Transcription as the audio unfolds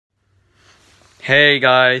Hey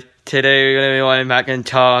guys, today we're gonna be playing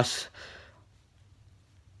Macintosh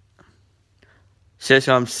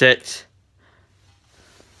System 6.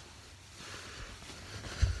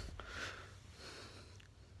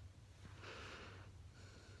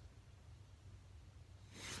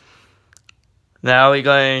 Now we're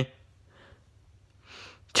going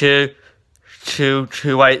to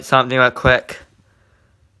write something real quick.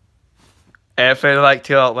 If you'd like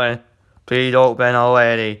to open, please open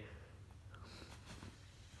already.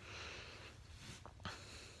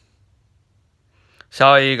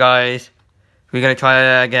 Sorry you guys, we're gonna try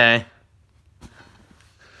that again.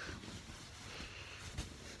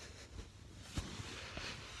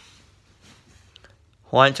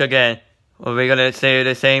 Once again, we're gonna say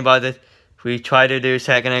the same about this we tried to do a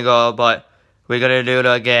second ago, but we're gonna do it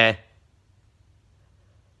again.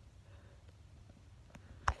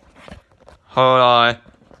 Hold on.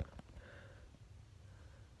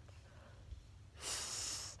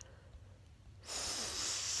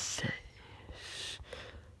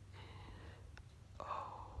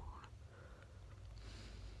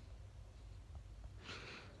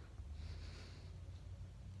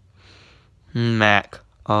 Mac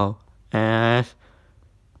OS.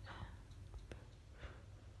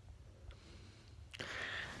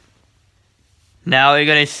 Now we're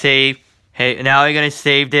gonna save. Hey, now we're gonna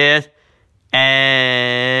save this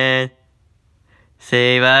and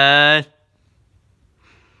save as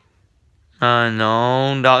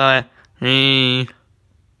unknown document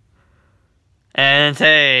and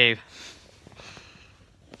save.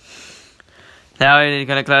 Now we're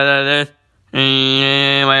gonna close this.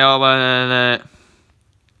 My open it.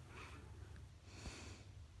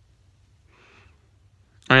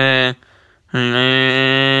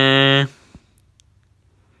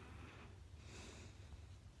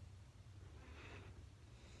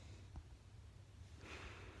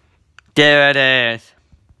 There it is.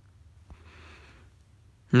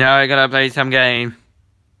 Now we're gonna play some game.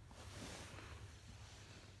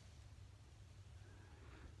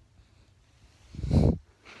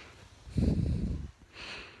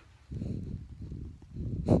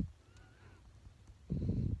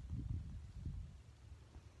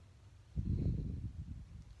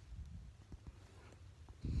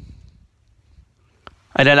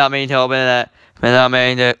 I did not mean to open that. I did not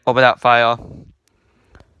mean to open that file.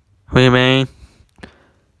 What do you mean?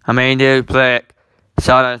 I mean to click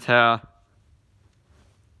solitaire.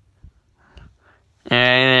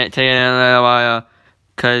 And it takes a little while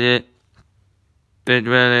because it's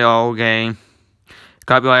really old game.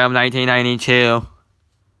 Copyright of 1992.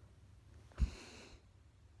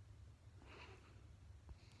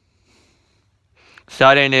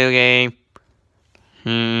 Start a new game.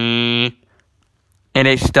 And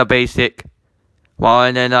it's the basic.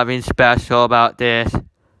 Well, there's nothing special about this.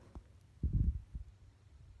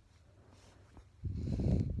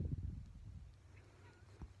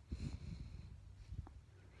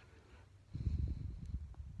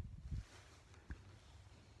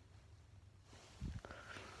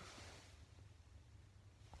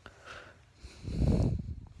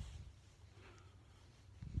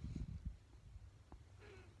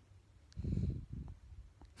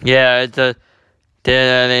 Yeah, there's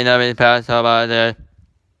really nothing special about this.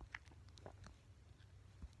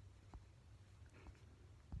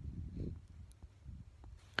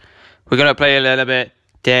 We're gonna play a little bit,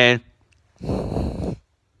 then.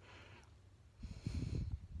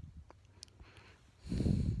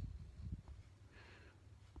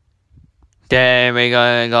 Then we're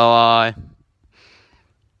gonna go on.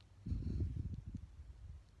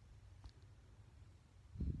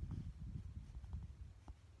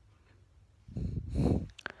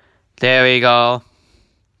 There we go.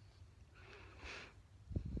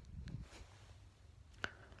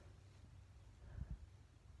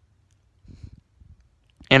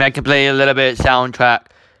 And I can play a little bit of soundtrack,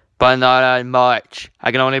 but not as much.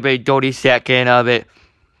 I can only play 30 seconds of it.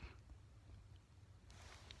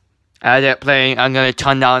 As it's playing, I'm gonna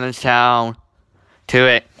turn down the sound to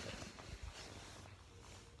it.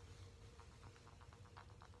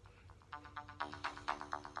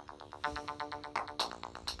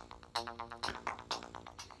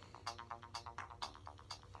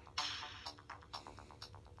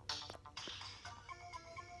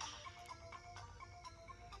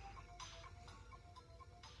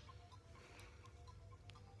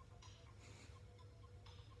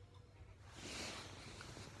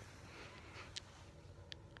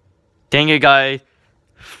 Thank you guys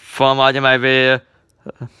for watching my video.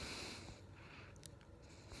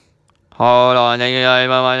 Hold on, thank you guys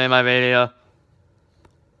for watching my video.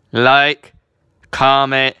 Like,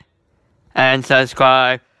 comment, and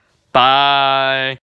subscribe. Bye.